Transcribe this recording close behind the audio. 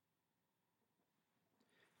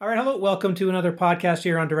All right, hello. Welcome to another podcast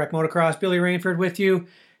here on Direct Motocross. Billy Rainford with you.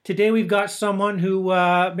 Today we've got someone who,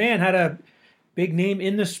 had a big name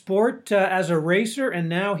in the sport as a racer, and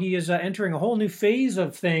now he is entering a whole new phase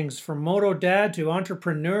of things, from moto dad to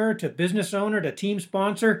entrepreneur to business owner to team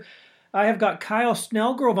sponsor. I have got Kyle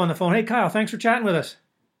Snellgrove on the phone. Hey, Kyle, thanks for chatting with us.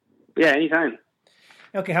 Yeah, anytime.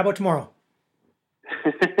 Okay, how about tomorrow?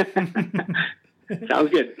 Sounds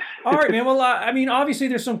good. All right, man. Well, obviously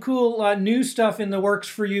there's some cool new stuff in the works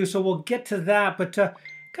for you, so we'll get to that. But kind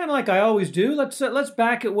of like I always do, let's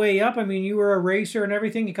back it way up. I mean, you were a racer and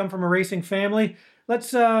everything. You come from a racing family.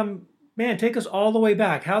 Let's, take us all the way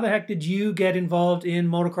back. How the heck did you get involved in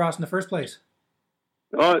motocross in the first place?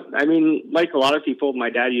 Well, like a lot of people, my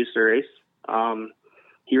dad used to race.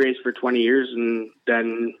 He raced for 20 years, and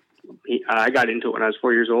then I got into it when I was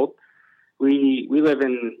 4 years old. We live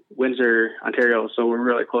in Windsor, Ontario, so we're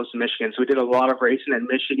really close to Michigan. So we did a lot of racing in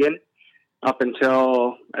Michigan up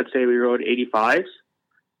until, I'd say, we rode 85s.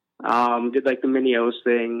 Did like the Mini O's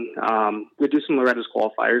thing. We'd do some Loretta's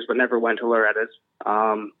qualifiers, but never went to Loretta's.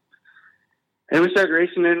 And we started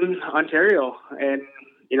racing in Ontario. And,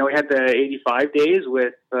 we had the 85 days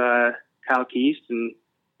with Kyle Keast and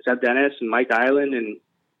Zeb Dennis and Mike Island and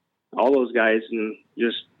all those guys. And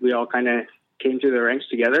we all kind of came through the ranks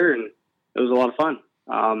together, and it was a lot of fun.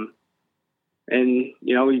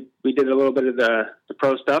 We did a little bit of the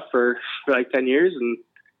pro stuff for like 10 years, and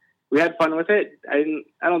we had fun with it. I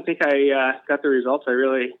don't think I got the results I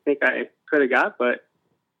really think I could have got, but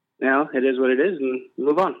it is what it is, and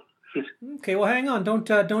move on. Okay, well, hang on. Don't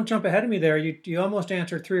jump ahead of me there. You almost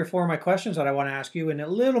answered 3 or 4 of my questions that I want to ask you in a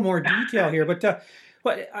little more detail here.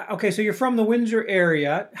 But okay, so you're from the Windsor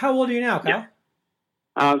area. How old are you now, Kyle? Yeah.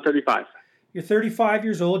 I'm 35. You're 35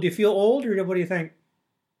 years old. Do you feel old, or what do you think?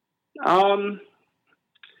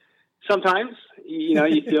 Sometimes,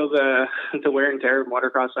 you feel the wear and tear of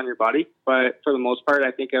motocross on your body, but for the most part,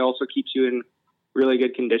 I think it also keeps you in really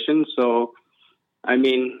good condition. So, I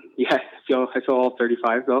feel all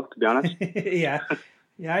 35 though, to be honest. Yeah,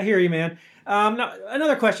 I hear you, man. Now,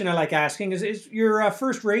 another question I like asking is your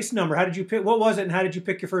first race number. How did you pick? What was it, and how did you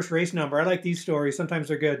pick your first race number? I like these stories. Sometimes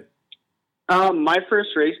they're good. My first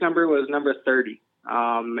race number was number 30,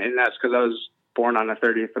 and that's because I was born on the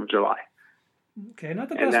 30th of July. Okay, not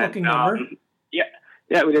the best looking number.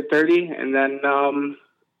 Yeah, we did 30, and then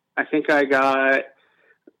I think I got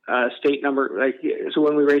a state number. So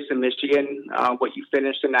when we raced in Michigan, what you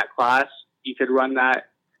finished in that class, you could run that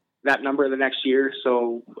number the next year.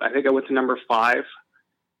 So I think I went to number 5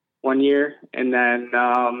 one year, and then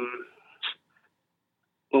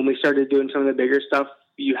when we started doing some of the bigger stuff,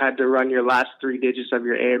 you had to run your last 3 digits of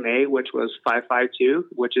your AMA, which was 552,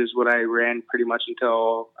 which is what I ran pretty much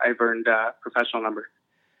until I've earned a professional number.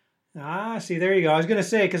 See, there you go. I was going to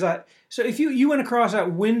say, so if you went across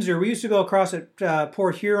at Windsor, we used to go across at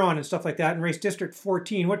Port Huron and stuff like that and race District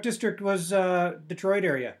 14. What district was Detroit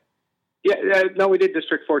area? No, we did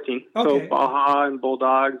District 14. Okay. So Baja and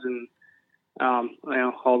Bulldogs and,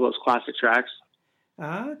 all those classic tracks.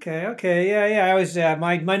 Okay. Yeah. I was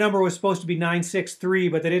my number was supposed to be 963,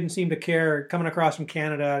 but they didn't seem to care coming across from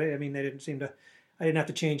Canada. I mean, they didn't seem to. I didn't have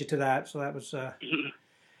to change it to that, so that was.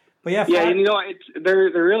 But yeah. Yeah, they're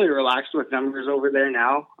really relaxed with numbers over there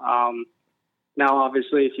now. Now,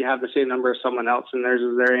 obviously, if you have the same number as someone else and theirs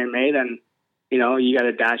is their AMA, then you got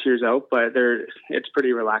to dash yours out. But it's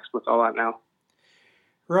pretty relaxed with all that now.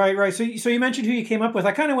 Right. So you mentioned who you came up with.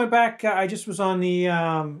 I kind of went back. I just was on the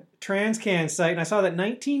Transcan site, and I saw that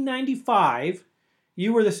 1995,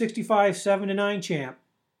 you were the 65 7-9 champ.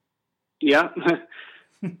 Yeah.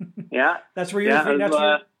 Yeah. That's where you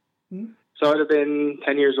were. So I'd have been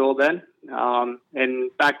 10 years old then.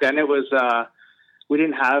 And back then it was, we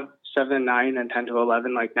didn't have 7 and 9 and 10 to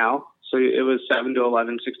 11 like now. So it was 7 to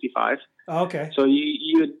 11, 65. Okay. So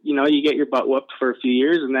you get your butt whooped for a few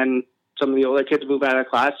years, and then some of the older kids move out of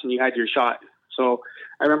class and you had your shot. So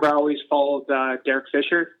I remember I always followed Derek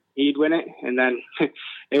Fisher. He'd win it. And then,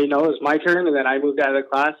 it was my turn, and then I moved out of the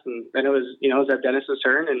class, and then it was, Zeb Dennis's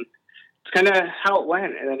turn, and it's kind of how it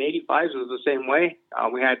went. And then 85s was the same way.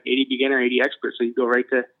 We had 80 beginner, 80 expert. So you go right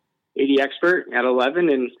to 80 expert at 11.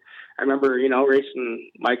 And I remember,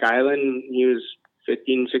 racing Mike Island. He was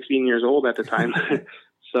 15, 16 years old at the time.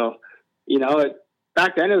 So,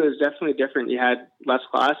 back then it was definitely different. You had less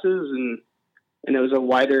classes, and it was a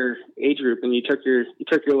wider age group, and you took your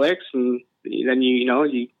licks, and then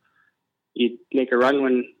you make a run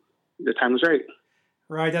when the time was right.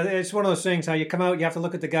 Right. It's one of those things, how you come out, you have to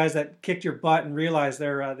look at the guys that kicked your butt and realize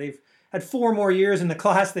they've had 4 more years in the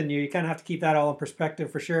class than you. You kind of have to keep that all in perspective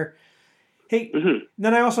for sure. Hey,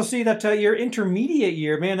 then I also see that your intermediate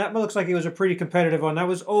year, man, that looks like it was a pretty competitive one. That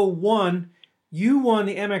was '01. You won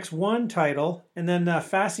the MX1 title, and then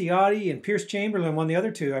Fasciotti and Pierce Chamberlain won the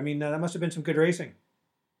other two. I mean, that must have been some good racing.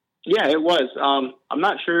 Yeah, it was. I'm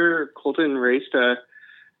not sure Colton raced a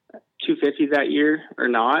 250 that year or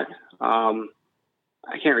not.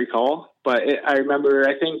 I can't recall, but I remember.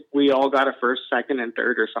 I think we all got a first, second, and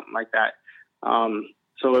third, or something like that.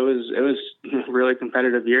 So it was a really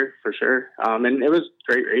competitive year for sure, and it was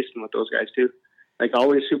great racing with those guys too. Like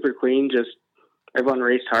always, super clean. Just everyone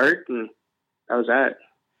raced hard, and that was that.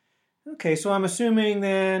 Okay, so I'm assuming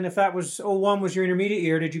then if that was '01 was your intermediate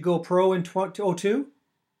year, did you go pro in '02?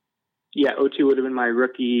 Yeah, '02 would have been my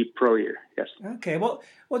rookie pro year. Yes. Okay, well,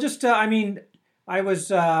 just I mean, I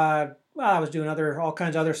was I was doing all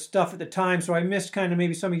kinds of other stuff at the time, so I missed kind of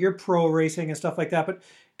maybe some of your pro racing and stuff like that. But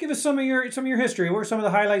give us some of your history. What were some of the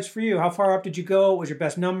highlights for you? How far up did you go? What was your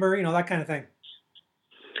best number? You know, that kind of thing.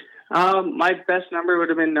 My best number would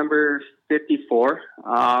have been number 54.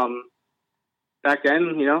 Back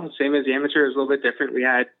then, you know, same as the amateur, it was a little bit different. We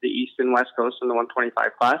had the East and West Coast in the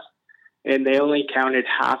 125 class, and they only counted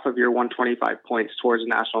half of your 125 points towards a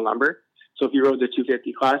national number. So if you rode the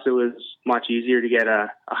 250 class, it was much easier to get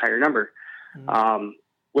a higher number.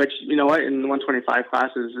 Which, you know what, in the 125 class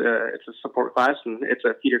it's a support class, and it's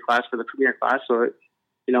a feeder class for the premier class. So, it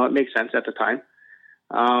makes sense at the time.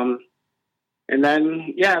 And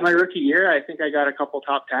then, my rookie year, I think I got a couple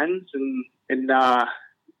top tens in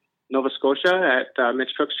Nova Scotia at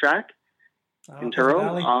Mitch Cook's track in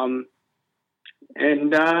Truro.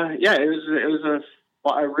 It was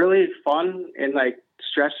a really fun and like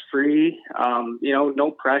stress-free,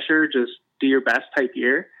 no pressure, just do your best type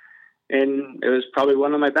year. And it was probably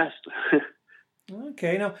one of my best.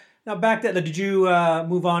 Okay. Now back then, did you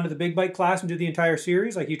move on to the big bike class and do the entire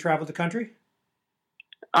series? Like you traveled the country?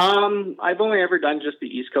 I've only ever done just the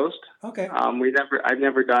East Coast. Okay. I've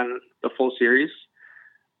never done the full series.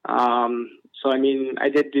 So I mean, I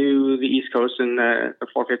did do the East Coast in the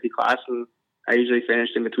 450 class, and I usually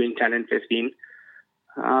finished in between 10 and 15.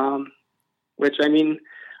 Which I mean,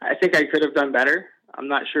 I think I could have done better. I'm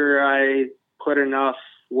not sure I put enough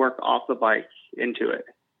work off the bike into it.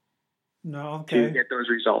 No, okay. To get those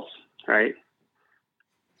results, right?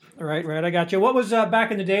 Right. I got you. What was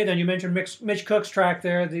back in the day then? You mentioned Mitch Cook's track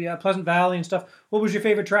there, the Pleasant Valley and stuff. What was your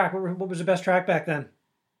favorite track? What was the best track back then?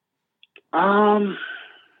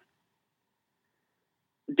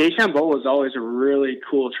 Deschambault was always a really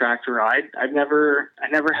cool track to ride. I never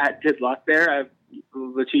had good luck there.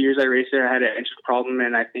 The 2 years I raced there, I had an engine problem,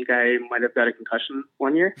 and I think I might have got a concussion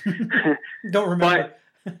one year. Don't remember.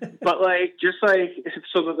 but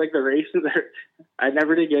the race there, I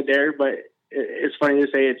never did get there, but it's funny to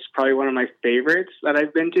say it's probably one of my favorites that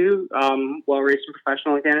I've been to while racing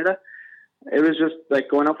professional in Canada. It was just like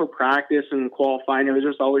going up for practice and qualifying. It was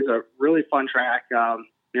just always a really fun track.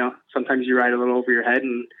 Sometimes you ride a little over your head,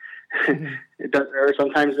 and it does, or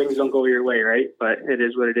sometimes things don't go your way, right? But it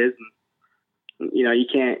is what it is. And, you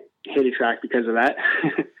can't hit a track because of that.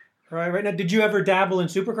 Right. Now, did you ever dabble in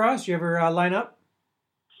Supercross? Did you ever line up?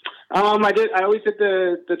 I did. I always did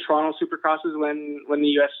the Toronto Supercrosses when the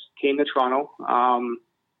U.S. came to Toronto.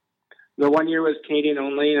 The 1 year was Canadian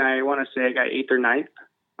only, and I want to say I got 8th or 9th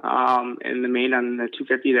in the main on the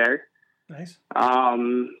 250 there. Nice.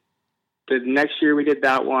 The next year we did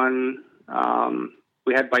that one.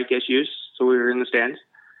 We had bike issues, so we were in the stands.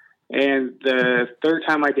 And the third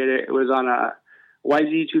time I did it, it was on a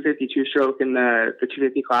YZ 252 stroke in the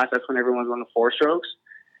 250 class. That's when everyone's on the 4 strokes.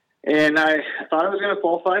 And I thought I was going to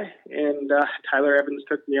qualify, and Tyler Evans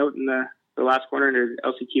took me out in the last corner into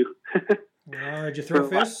LCQ. Did you throw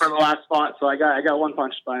fists? For the last spot, so I got one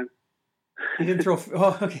punch by him. You didn't throw...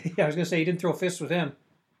 Oh, okay. Yeah, I was going to say, you didn't throw fists with him.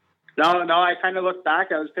 No, I kind of looked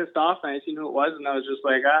back. I was pissed off, and I seen who it was, and I was just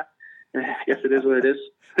like, I guess it is what it is.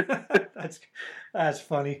 That's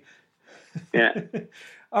funny. Yeah.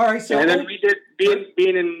 All right. So, and then we did,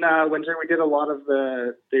 being in Windsor, we did a lot of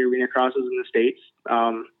the arena crosses in the States.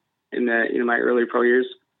 In my early pro years,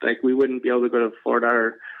 like we wouldn't be able to go to Florida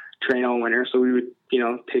or train all winter, so we would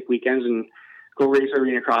take weekends and go race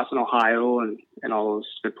arena cross in Ohio and all those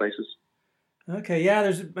good places. Okay, yeah.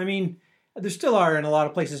 There still are in a lot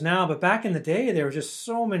of places now, but back in the day, there were just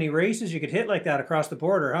so many races you could hit like that across the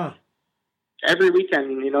border, huh? Every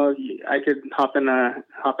weekend, I could hop in a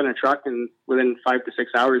truck and within 5 to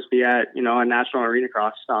 6 hours be at a national arena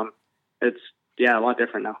cross. It's a lot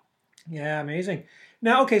different now. Yeah, amazing.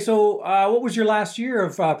 Now, okay, so what was your last year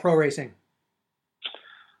of pro racing?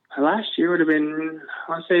 My last year would have been,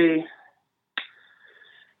 I want to say,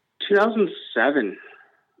 2007.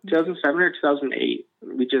 2007 or 2008.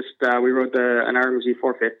 We just we rode an RMZ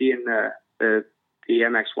 450 and the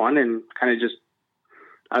MX1, and kind of just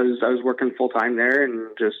I was working full time there and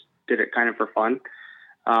just did it kind of for fun.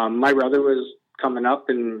 My brother was coming up,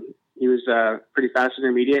 and he was pretty fast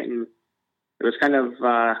intermediate, and it was kind of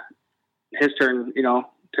his turn,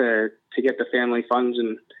 to get the family funds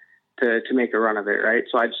and to make a run of it, right?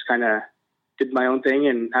 So I just kind of did my own thing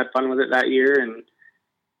and had fun with it that year,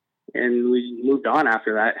 and we moved on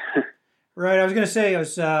after that. Right. I was going to say, I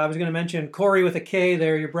was going to mention Corey with a K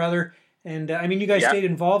there, your brother. And you guys stayed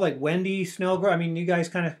involved, like Wendy Snellgrove. You guys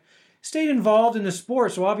kind of stayed involved in the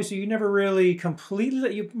sport. So obviously you never really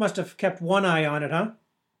completely, you must have kept one eye on it, huh?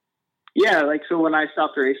 Yeah. So when I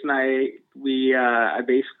stopped racing, I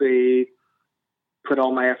basically put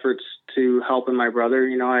all my efforts to helping my brother.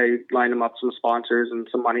 I lined him up some sponsors and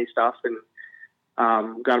some money stuff, and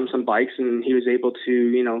got him some bikes, and he was able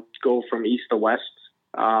to, go from east to west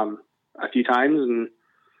a few times and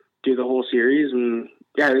do the whole series. And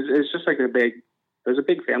yeah, it's just like it was a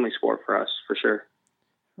big family sport for us, for sure.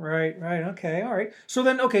 Right. Okay. All right. So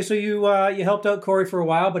then, so you helped out Corey for a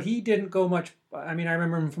while, but he didn't go much. I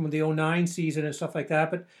remember him from the 2009 season and stuff like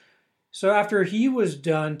that. But so after he was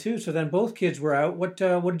done too, so then both kids were out. What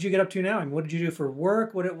did you get up to now? What did you do for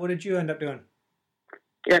work? What did you end up doing?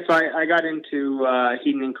 Yeah, so I got into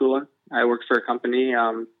heating and cooling. I worked for a company.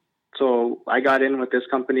 So I got in with this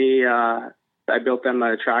company. I built them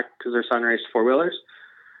a track because their son raced four-wheelers.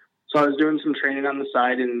 So I was doing some training on the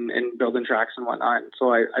side and building tracks and whatnot.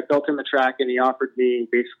 So I built him a track, and he offered me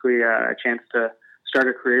basically a chance to start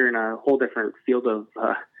a career in a whole different field of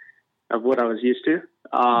what I was used to.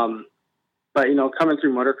 But, coming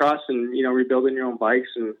through motocross and, rebuilding your own bikes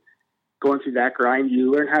and going through that grind,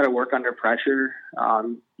 you learn how to work under pressure.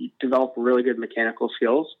 You develop really good mechanical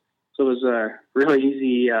skills. So it was a really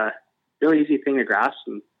easy thing to grasp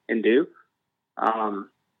and do.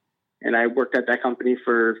 And I worked at that company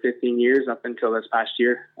for 15 years up until this past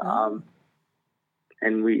year.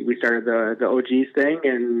 And we started the OGs thing,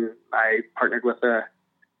 and I partnered with a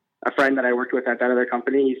friend that I worked with at that other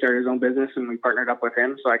company. He started his own business, and we partnered up with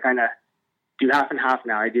him. So I kind of do half and half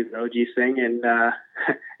now. I do the OGs thing and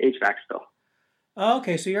HVAC still. Oh,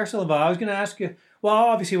 okay, so you're still involved. I was going to ask you. Well,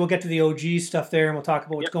 obviously we'll get to the OG stuff there, and we'll talk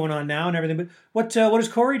about what's going on now and everything. But what is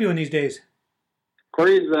Corey doing these days?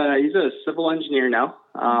 Corey's he's a civil engineer now.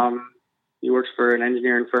 He works for an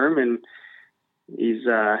engineering firm, and he's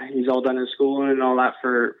all done his school and all that.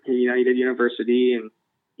 He did university, and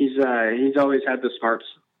he's always had the smarts.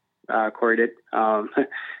 Corey did.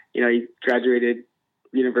 He graduated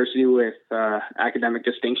university with academic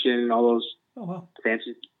distinction and all those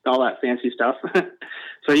fancy stuff.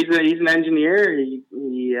 So he's an engineer.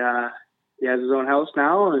 He has his own house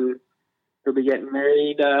now, and he'll be getting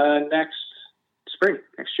married next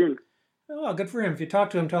June. Oh, well, good for him. If you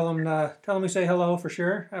talk to him, tell him we say hello for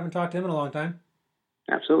sure. I haven't talked to him in a long time.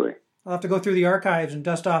 Absolutely. I'll have to go through the archives and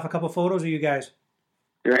dust off a couple photos of you guys.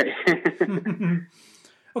 Right.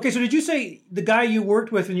 Okay, so did you say the guy you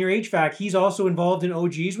worked with in your HVAC, he's also involved in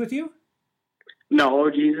OGs with you? No,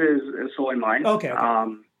 OGs is solely mine. Okay.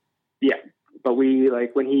 Yeah, but we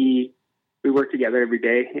work together every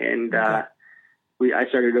day, and I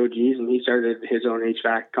started OGs, and he started his own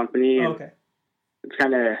HVAC company. And okay. It's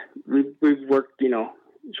kind of we've worked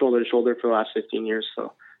shoulder to shoulder for the last 15 years,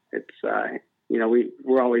 so it's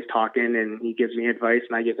we're always talking, and he gives me advice,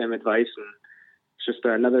 and I give him advice, and it's just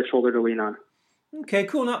another shoulder to lean on. Okay,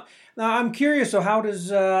 cool. Now I'm curious. So how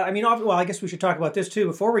does I guess we should talk about this too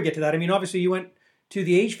before we get to that. Obviously you went to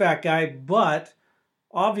the HVAC guy, but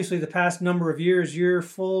obviously the past number of years you're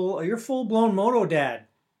full blown moto dad.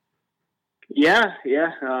 Yeah.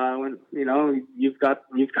 When you've got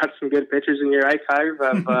some good pictures in your archive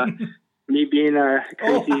of me being a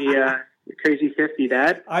crazy 50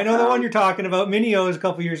 dad. I know the one you're talking about. Minio's a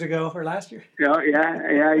couple years ago or last year.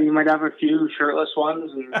 Yeah. You might have a few shirtless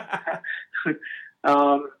ones. And,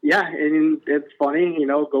 and it's funny,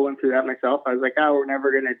 going through that myself. I was like, we're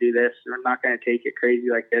never going to do this. We're not going to take it crazy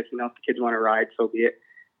like this. If the kids want to ride, so be it.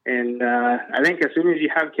 And I think as soon as you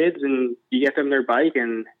have kids and you get them their bike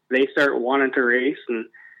and they start wanting to race and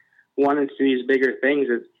wanting to do these bigger things,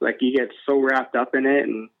 it's like you get so wrapped up in it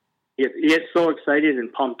and you get so excited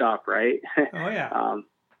and pumped up, right? Oh yeah.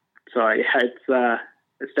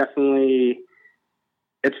 It's definitely,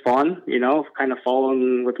 it's fun, kind of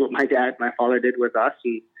following with what my father did with us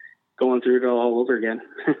and going through it all over again.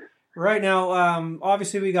 Right now,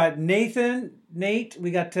 obviously we got Nate,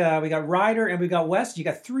 we got Ryder, and we got Wes. You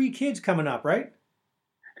got 3 kids coming up, right?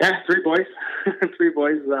 Yeah, 3 boys, 3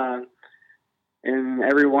 boys, and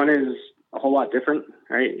every one is a whole lot different,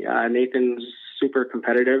 right? Nathan's super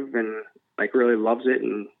competitive and like really loves it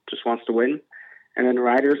and just wants to win. And then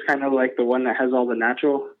Ryder's kind of like the one that has all the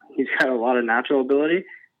natural. He's got a lot of natural ability,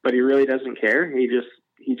 but he really doesn't care. He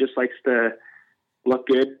just likes to look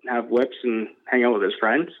good, have whips, and hang out with his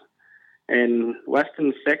friends. And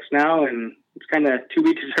Weston's 6 now, and it's kind of to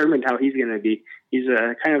be determined how he's going to be. He's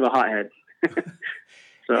kind of a hothead.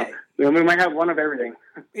 So we might have one of everything.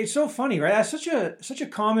 It's so funny, right? That's such a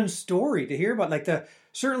common story to hear about. Like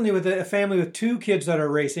certainly with a family with 2 kids that are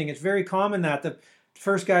racing, it's very common that the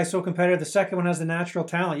first guy's so competitive, the second one has the natural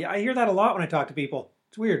talent. Yeah, I hear that a lot when I talk to people.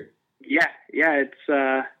 It's weird. Yeah, it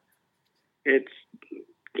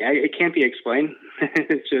can't be explained.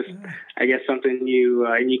 It's just, I guess, something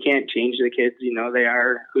you can't change the kids. They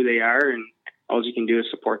are who they are, and all you can do is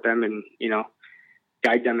support them and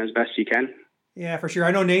guide them as best you can. Yeah, for sure.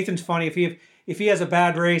 I know Nathan's funny. If he has a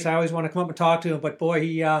bad race, I always want to come up and talk to him. But boy,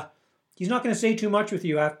 he's not going to say too much with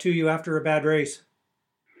you after a bad race.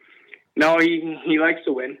 No, he likes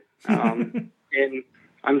to win, and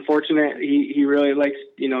unfortunate, he really likes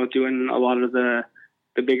doing a lot of the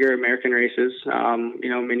bigger American races,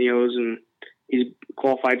 Minios, and he's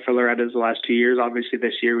qualified for Loretta's the last 2 years. Obviously,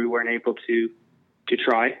 this year we weren't able to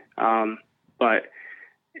try, but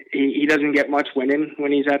he doesn't get much winning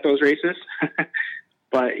when he's at those races.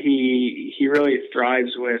 But he really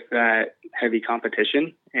thrives with that heavy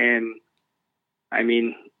competition, and I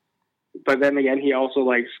mean. But then again, he also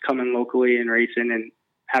likes coming locally and racing and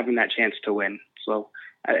having that chance to win. So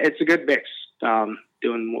it's a good mix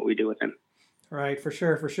doing what we do with him. Right, for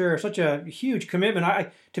sure. Such a huge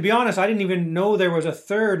commitment. To be honest, I didn't even know there was a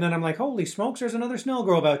third, and then I'm like, holy smokes, there's another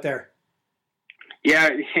Snellgrove out there. Yeah,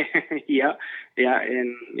 yeah,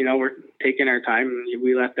 and we're taking our time.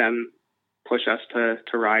 We let them push us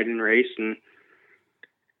to ride and race, and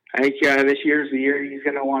I think this year's the year he's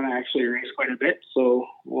going to want to actually race quite a bit, so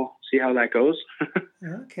we'll see how that goes.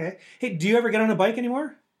 Okay. Hey, do you ever get on a bike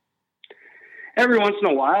anymore? Every once in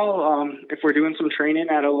a while, if we're doing some training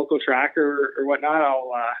at a local track or whatnot,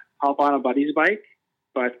 I'll hop on a buddy's bike.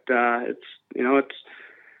 But it's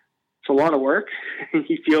a lot of work.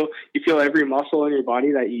 you feel every muscle in your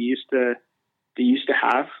body that you used to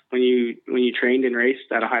have when you trained and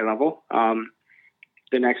raced at a high level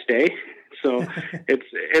the next day. So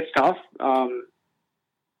it's tough.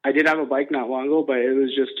 I did have a bike not long ago, but it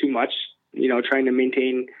was just too much, trying to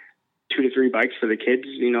maintain 2 to 3 bikes for the kids,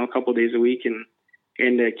 a couple of days a week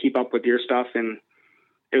and to keep up with your stuff. And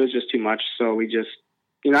it was just too much. So we just,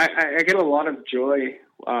 I get a lot of joy,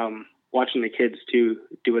 watching the kids too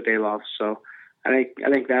do what they love. So I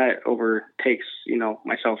think that overtakes,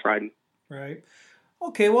 myself riding. Right.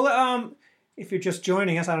 Okay. Well, if you're just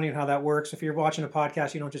joining us, I don't even know how that works. If you're watching a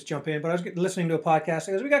podcast, you don't just jump in. But I was listening to a podcast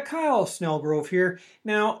because we got Kyle Snellgrove here.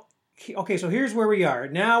 Now, okay, so here's where we are.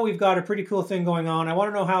 Now we've got a pretty cool thing going on. I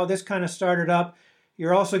want to know how this kind of started up.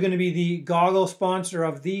 You're also going to be the goggle sponsor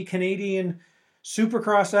of the Canadian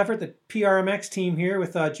Supercross effort, the PRMX team here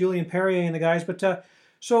with Julian Perrier and the guys. But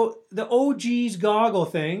so the OG's goggle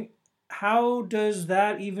thing, how does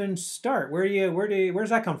that even start? Where does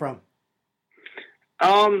that come from?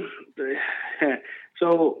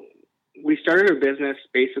 So we started a business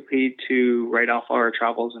basically to write off our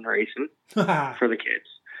travels and racing for the kids.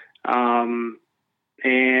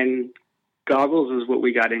 And goggles is what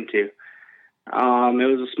we got into. It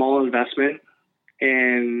was a small investment,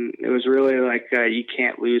 and it was really like a you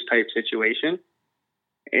can't lose type situation.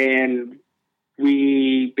 And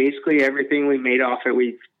we basically everything we made off it,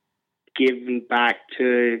 we've given back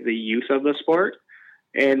to the youth of the sport.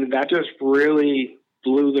 And that just really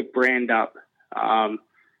blew the brand up.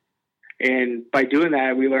 And by doing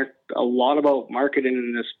that, we learned a lot about marketing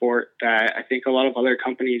in the sport that I think a lot of other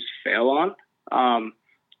companies fail on.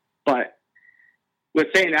 But with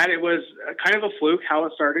saying that, it was kind of a fluke how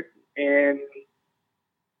it started, and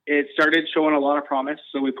it started showing a lot of promise.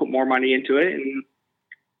 So we put more money into it, and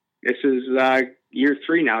this is year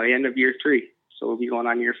 3 now, the end of year 3. So we'll be going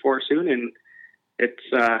on year 4 soon, and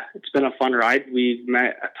it's been a fun ride. We've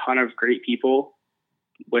met a ton of great people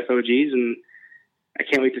with OGs, and I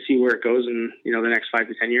can't wait to see where it goes in the next 5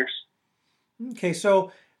 to 10 years. Okay,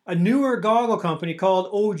 so a newer goggle company called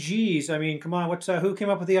OGs. I mean, come on, who came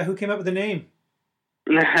up with the name?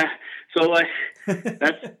 So like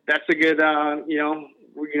that's a good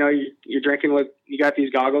you're drinking with you got these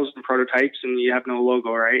goggles and prototypes, and you have no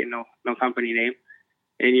logo, right, and no company name,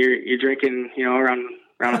 and you're drinking around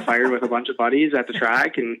a fire with a bunch of buddies at the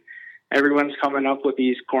track, and everyone's coming up with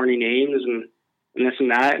these corny names and this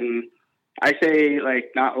and that, and I say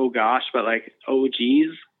like not oh gosh, but like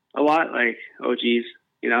OGs a lot, like oh geez,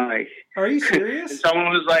 like. Are you serious? And someone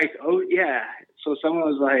was like, oh yeah. So someone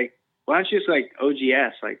was like, why don't you just like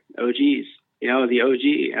OGS, like OGs, the OG.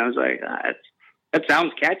 And I was like, that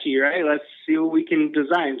sounds catchy, right? Let's see what we can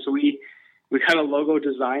design. So we got a logo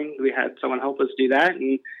designed. We had someone help us do that,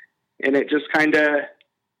 and it just kind of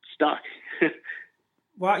stuck.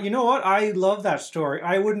 Wow, you know what? I love that story.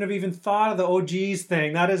 I wouldn't have even thought of the OGs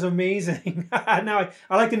thing. That is amazing. Now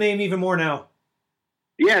I like the name even more now.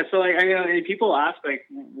 Yeah, so like and people ask like,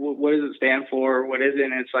 what does it stand for? What is it?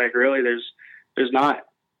 And it's like really, there's not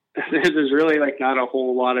there's really like not a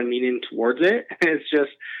whole lot of meaning towards it. It's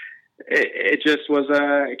just it just was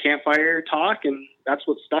a campfire talk, and that's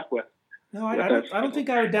what stuck with. No, I don't think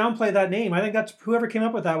I would downplay that name. I think that's whoever came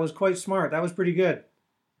up with that was quite smart. That was pretty good.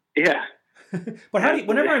 Yeah. But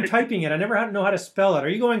whenever I'm typing it, I never know how to spell it. Are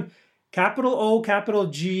you going capital O, capital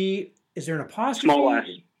G? Is there an apostrophe? Small s.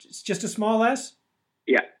 It's just a small s?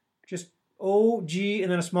 Yeah. Just O, G,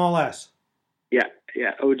 and then a small s. Yeah.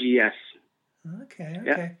 OGS. Okay.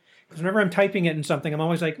 Because whenever I'm typing it in something, I'm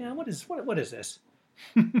always like, what is this?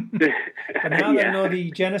 But now that I know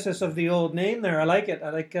the genesis of the old name there, I like it. I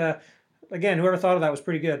like, again, whoever thought of that was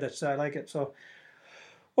pretty good. I like it. So,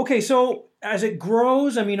 okay, so as it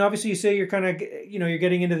grows, I mean, obviously you say you're kind of, you're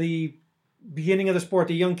getting into the beginning of the sport,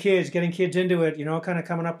 the young kids, getting kids into it, kind of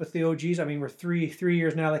coming up with the OGs. I mean, we're three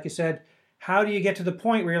years now, like you said. How do you get to the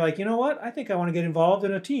point where you're like, you know what, I think I want to get involved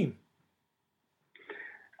in a team?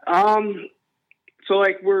 So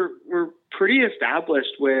like we're pretty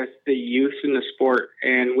established with the youth in the sport,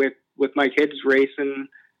 and with my kids racing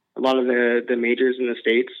a lot of the majors in the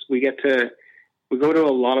States, we go to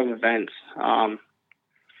a lot of events.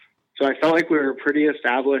 So I felt like we were pretty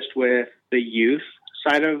established with the youth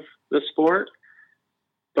side of the sport,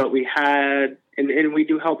 but we had, and we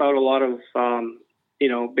do help out a lot of,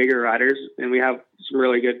 bigger riders, and we have some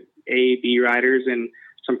really good A, B riders and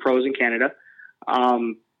some pros in Canada.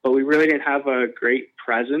 But we really didn't have a great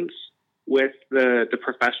presence with the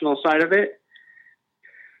professional side of it.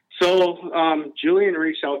 So Julian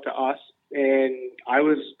reached out to us, and I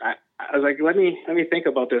was like, let me think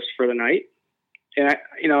about this for the night. And I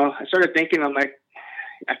started thinking, I'm like,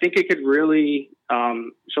 I think it could really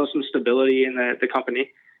show some stability in the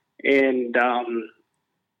company. And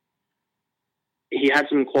he had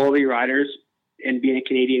some quality riders, and being a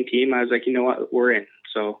Canadian team, I was like, you know what, we're in.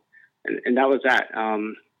 So, and that was that.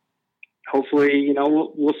 Hopefully,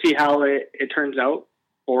 we'll see how it turns out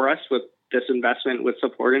for us with this investment, with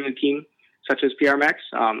supporting a team such as PRMX.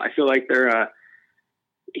 I feel like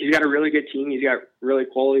he's got a really good team. He's got really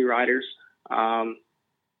quality riders.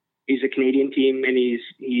 He's a Canadian team, and he's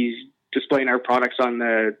displaying our products on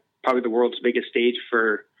probably the world's biggest stage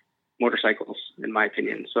for motorcycles, in my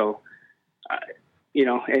opinion. So,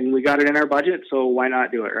 and we got it in our budget, so why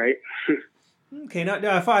not do it, right? Okay. Now,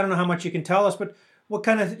 I don't know how much you can tell us, but what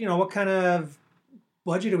kind of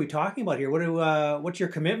budget are we talking about here? What's your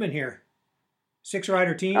commitment here?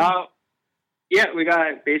 6-rider team? Yeah, we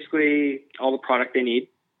got basically all the product they need,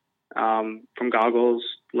 from goggles,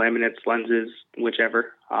 laminates, lenses,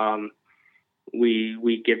 whichever,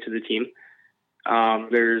 we give to the team.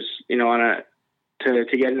 There's,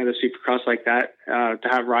 to get into the Supercross like that, to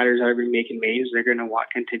have riders that are making mains, they're going to want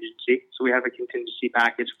contingency. So we have a contingency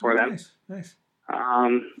package for them. Nice.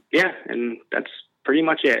 Yeah, and that's pretty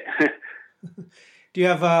much it. Do you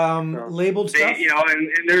have labeled stuff? And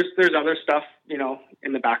there's other stuff,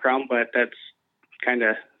 in the background, but that's kind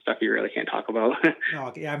of stuff you really can't talk about. Oh,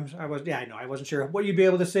 okay. I know. I wasn't sure what you'd be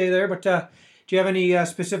able to say there, but do you have any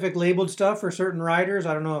specific labeled stuff for certain riders?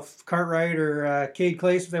 I don't know if Cartwright or Cade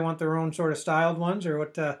Clace, if they want their own sort of styled ones, or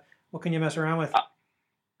what can you mess around with?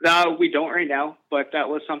 No, we don't right now, but that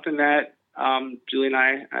was something that Julie and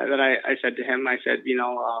I said to him. I said,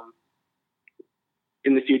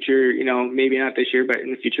 in the future, maybe not this year, but in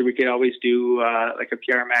the future, we could always do like a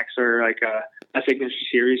PRMX or like a signature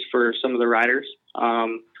series for some of the riders,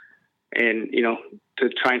 and to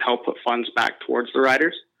try and help put funds back towards the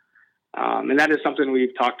riders. And that is something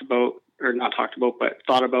we've talked about, or not talked about, but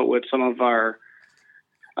thought about with some of our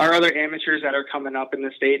other amateurs that are coming up in the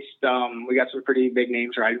States. We got some pretty big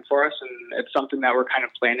names riding for us, and it's something that we're kind of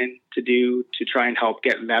planning to do to try and help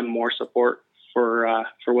get them more support for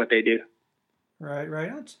what they do. Right.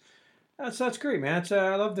 That's great, man.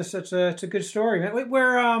 I love this. It's a good story, man.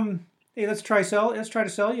 Hey, let's try to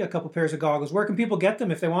sell you a couple pairs of goggles. Where can people get them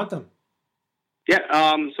if they want them?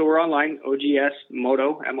 Yeah, so we're online,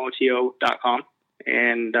 ogsmoto.com,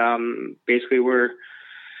 and basically we're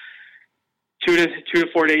 2 to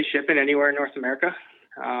 4 days shipping anywhere in North America.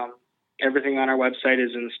 Everything on our website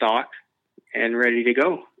is in stock and ready to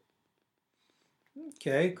go.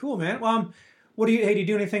 Okay, cool, man. Well, do you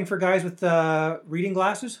do anything for guys with reading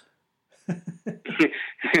glasses?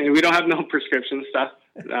 We don't have no prescription stuff.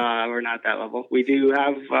 We're not that level. We do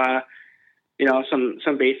have,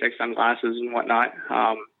 some basic sunglasses and whatnot.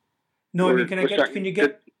 No, I mean, can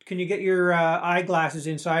you get your eyeglasses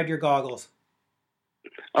inside your goggles?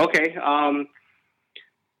 Okay.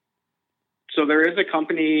 So there is a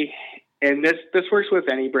company, and this works with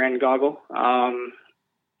any brand goggle.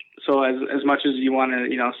 So as much as you want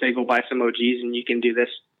to, say go buy some OGs and you can do this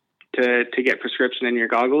to get prescription in your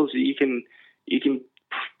goggles, you can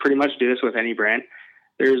pretty much do this with any brand.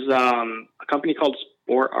 There's a company called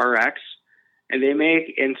Sport RX, and they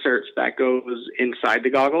make inserts that goes inside the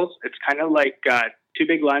goggles. It's kind of like two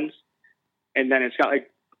big lens, and then it's got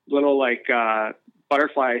like little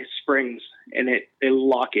butterfly springs, and they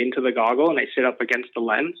lock into the goggle and they sit up against the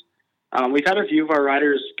lens. We've had a few of our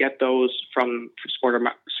riders get those from Sport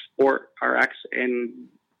RX, and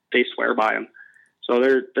they swear by them. So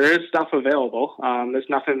there is stuff available. There's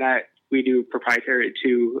nothing that we do proprietary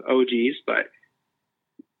to OGs, but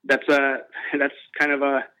that's kind of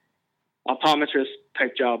a optometrist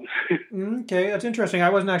type job. Okay, that's interesting. I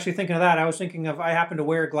wasn't actually thinking of that. I was thinking of, I happen to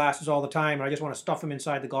wear glasses all the time, and I just want to stuff them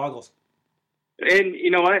inside the goggles. And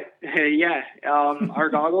you know what? Yeah, our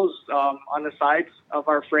goggles, on the sides of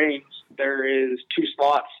our frames, there is 2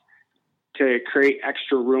 slots to create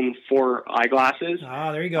extra room for eyeglasses.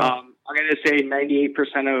 Ah, there you go. I'm going to say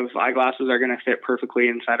 98% of eyeglasses are going to fit perfectly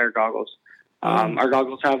inside our goggles. Our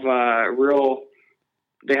goggles have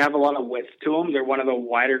they have a lot of width to them. They're one of the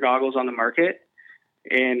wider goggles on the market,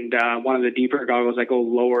 and one of the deeper goggles that go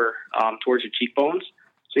lower towards your cheekbones.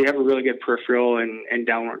 So you have a really good peripheral and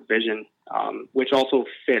downward vision, which also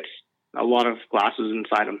fits a lot of glasses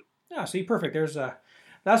inside them. Yeah, see, perfect.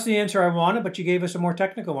 That's the answer I wanted, but you gave us a more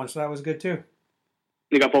technical one, so that was good too.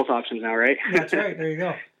 You got both options now, right? That's right. There you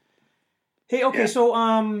go. Hey, okay, yeah.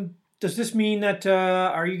 So does this mean that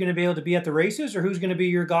are you going to be able to be at the races, or who's going to be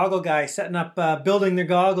your goggle guy setting up, building their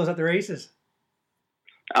goggles at the races?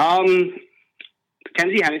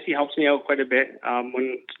 Kenzie Hennessy helps me out quite a bit.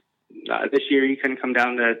 When this year he couldn't come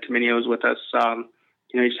down to Minneos with us.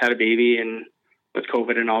 He just had a baby and with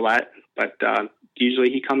COVID and all that. But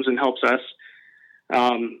usually he comes and helps us.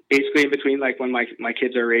 Basically in between, like when my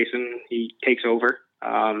kids are racing, he takes over.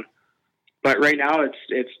 But right now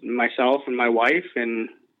it's myself and my wife, and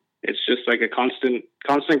it's just like a constant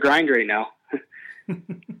grind right now.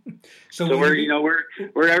 So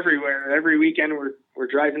we're everywhere. Every weekend we're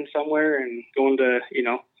driving somewhere and going to,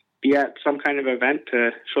 be at some kind of event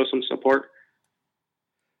to show some support.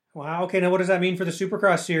 Wow. Okay. Now what does that mean for the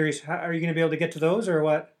Supercross series? Are you going to be able to get to those or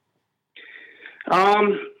what?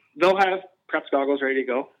 They'll have preps goggles ready to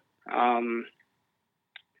go.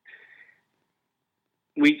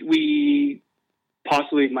 We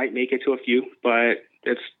possibly might make it to a few, but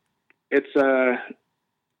it's a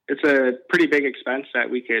pretty big expense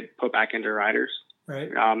that we could put back into riders.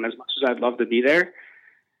 Right. As much as I'd love to be there,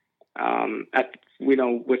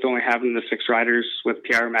 with only having the 6 riders with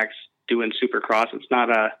PRMX doing Supercross, it's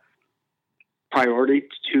not a priority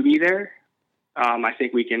to be there. I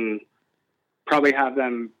think we can probably have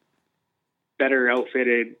them better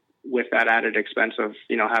outfitted with that added expense of,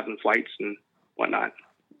 having flights and whatnot.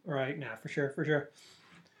 Right. Nah, for sure.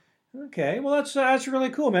 Okay. Well, that's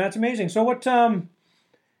really cool, man. That's amazing. So what, the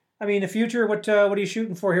future, what are you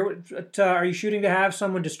shooting for here? Are you shooting to have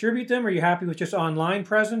someone distribute them? Are you happy with just online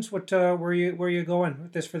presence? Where are you going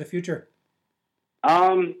with this for the future?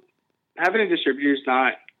 Having a distributor is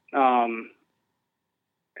not,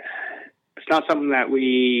 it's not something that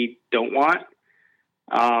we don't want.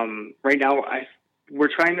 Right now,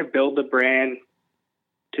 we're trying to build the brand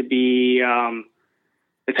to be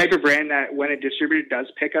the type of brand that when a distributor does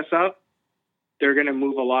pick us up, they're going to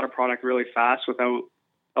move a lot of product really fast without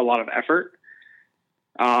a lot of effort.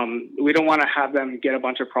 We don't want to have them get a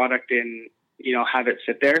bunch of product and, have it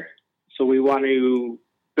sit there. So we want to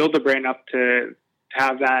build the brand up to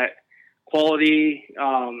have that quality,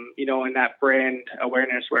 and that brand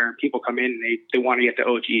awareness where people come in and they want to get the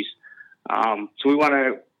OGs. So we want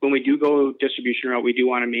to, when we do go distribution route, we do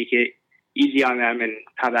want to make it easy on them and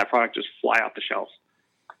have that product just fly off the shelves.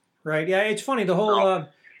 Right. Yeah. It's funny.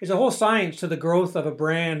 There's a whole science to the growth of a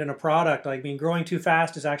brand and a product. Growing too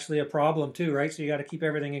fast is actually a problem too, right? So you got to keep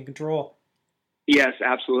everything in control. Yes,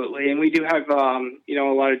 absolutely. And we do have, a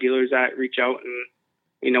lot of dealers that reach out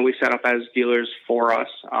and, we set up as dealers for us.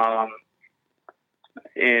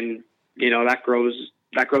 And, that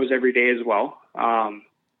grows every day as well.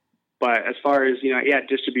 But as far as,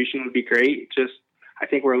 distribution would be great. Just, I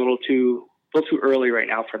think we're a little too early right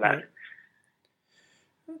now for that. Right.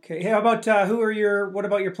 Okay. How about what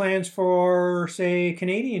about your plans for, say,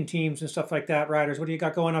 Canadian teams and stuff like that, riders? What do you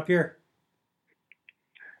got going up here?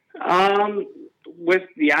 With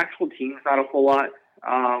the actual teams, not a whole lot.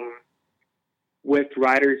 With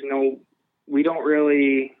riders, we don't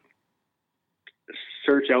really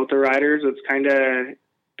search out the riders. It's kind of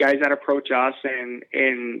guys that approach us and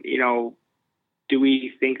do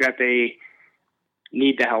we think that they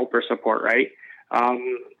need the help or support, right?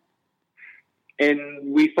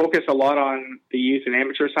 And we focus a lot on the youth and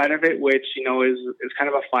amateur side of it, which, is kind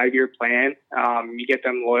of a 5-year plan. You get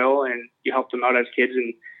them loyal and you help them out as kids,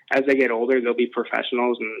 and as they get older, they'll be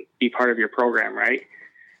professionals and be part of your program, right?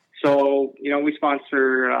 So, we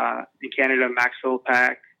sponsor in Canada Max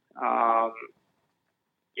Philpack,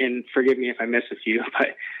 and forgive me if I miss a few,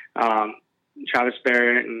 but Travis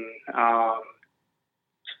Barrett, and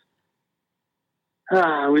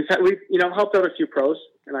we've helped out a few pros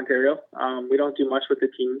in Ontario. We don't do much with the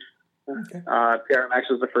teams. Okay. PRMX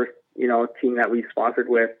was the first team that we sponsored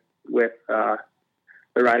with the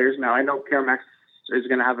riders. Now I know PRMX is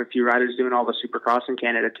going to have a few riders doing all the Supercross in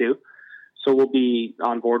Canada too, so we'll be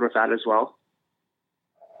on board with that as well.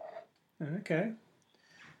 Okay,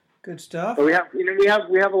 good stuff. But we have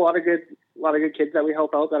a lot of good kids that we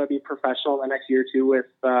help out that'll be professional in the next year or two with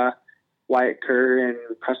Wyatt Kerr and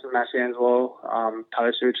Preston Massiangelo,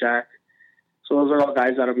 Tyler Suchak. So those are all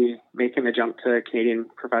guys that'll be making the jump to Canadian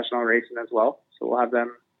professional racing as well. So we'll have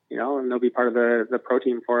them, and they'll be part of the pro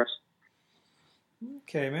team for us.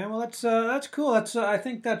 Okay, man. Well, that's cool. I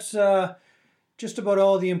think that's just about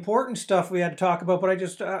all the important stuff we had to talk about. But I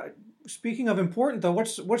just speaking of important though,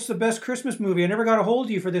 what's the best Christmas movie? I never got a hold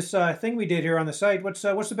of you for this thing we did here on the site. What's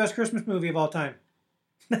the best Christmas movie of all time?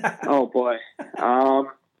 Oh boy.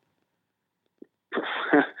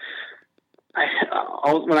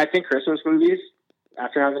 When I think Christmas movies,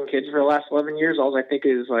 after having kids for the last 11 years, all I think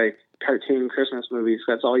is like cartoon Christmas movies.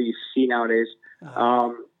 That's all you see nowadays.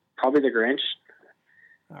 Probably The Grinch.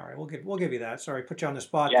 All right, we'll give you that. Sorry, put you on the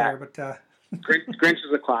spot there, but Grinch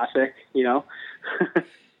is a classic,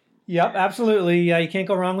 Yep, absolutely. You can't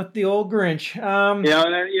go wrong with the old Grinch. And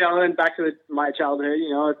then back to my childhood.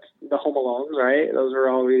 It's the Home Alones, right? Those are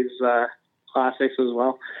always classics as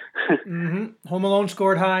well. Mm-hmm. Home Alone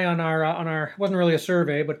scored high on our wasn't really a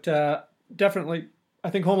survey, but definitely I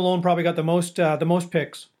think Home Alone probably got the most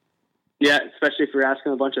picks. Yeah, especially if you're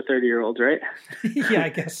asking a bunch of 30-year-olds, right? Yeah, I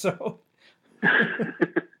guess so.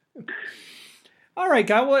 All right,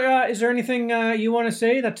 Guy. Well, is there anything you want to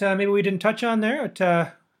say that maybe we didn't touch on there?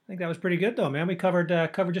 I think that was pretty good, though, man. We covered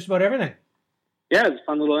just about everything. Yeah, it was a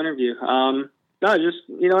fun little interview. No, just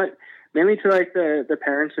mainly to like the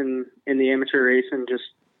parents in the amateur race, and just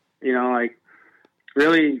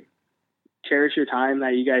really cherish your time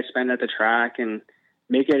that you guys spend at the track and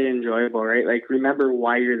make it enjoyable, right? Like, remember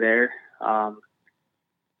why you're there.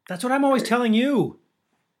 That's what I'm always telling you.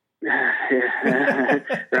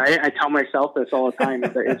 Right? I tell myself this all the time,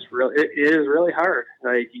 but it is really hard.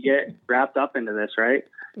 Like, you get wrapped up into this, right?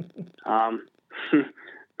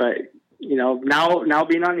 But now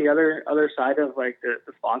being on the other side of like the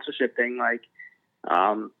sponsorship thing, like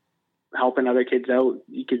helping other kids out,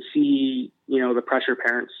 you could see the pressure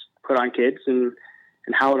parents put on kids and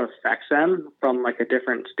how it affects them from like a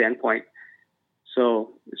different standpoint.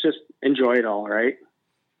 So it's just enjoy it all, right?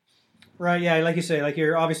 Right, yeah, like you say, like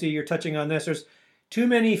you're touching on this. There's too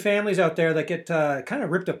many families out there that get kind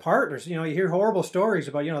of ripped apart. There's, you hear horrible stories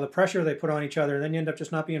about, the pressure they put on each other, and then you end up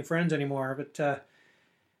just not being friends anymore. But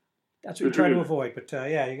that's what you try to avoid. But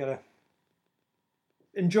yeah, you gotta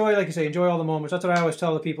enjoy, like you say, enjoy all the moments. That's what I always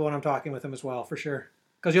tell the people when I'm talking with them as well, for sure.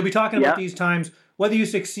 Because you'll be talking about these times, whether you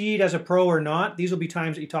succeed as a pro or not. These will be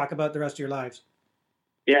times that you talk about the rest of your lives.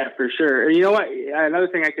 Yeah, for sure. You know what? Another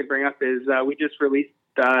thing I could bring up is we just released.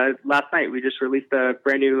 Last night we just released a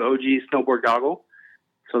brand new OG snowboard goggle,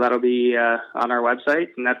 so that'll be on our website,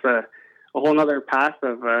 and that's a whole other path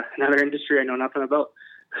of another industry I know nothing about,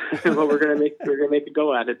 but we're gonna make a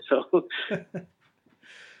go at it. So,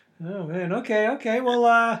 oh man, okay,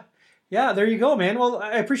 well, yeah, there you go, man. Well,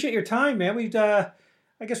 I appreciate your time, man.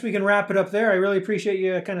 I guess we can wrap it up there. I really appreciate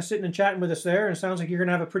you kind of sitting and chatting with us there, and it sounds like you're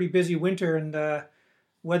gonna have a pretty busy winter, and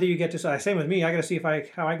whether you get to, same with me, I got to see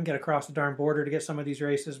how I can get across the darn border to get some of these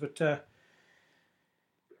races, but got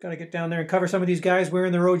to get down there and cover some of these guys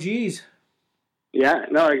wearing their OGs. Yeah,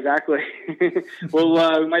 no, exactly.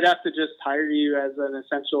 Well, we might have to just hire you as an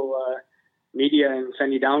essential media and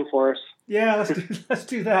send you down for us. Yeah, let's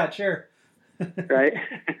do that, sure. Right?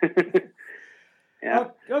 Yeah.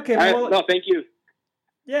 Okay. Well, no, thank you.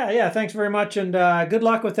 Yeah, thanks very much, and good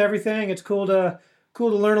luck with everything. It's cool to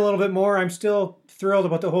learn a little bit more. I'm still thrilled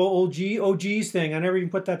about the whole OGs thing. I never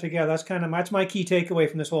even put that together. That's my key takeaway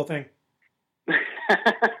from this whole thing.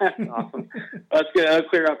 Awesome. That's good. That'll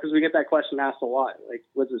clear up because we get that question asked a lot. Like,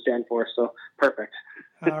 what does it stand for? So perfect.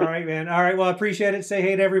 All right, man. All right. Well, I appreciate it. Say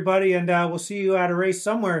hey to everybody, and we'll see you at a race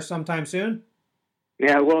somewhere sometime soon.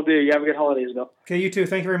 Yeah, will do. You have a good holidays, Bill. Okay, you too.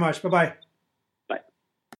 Thank you very much. Bye-bye.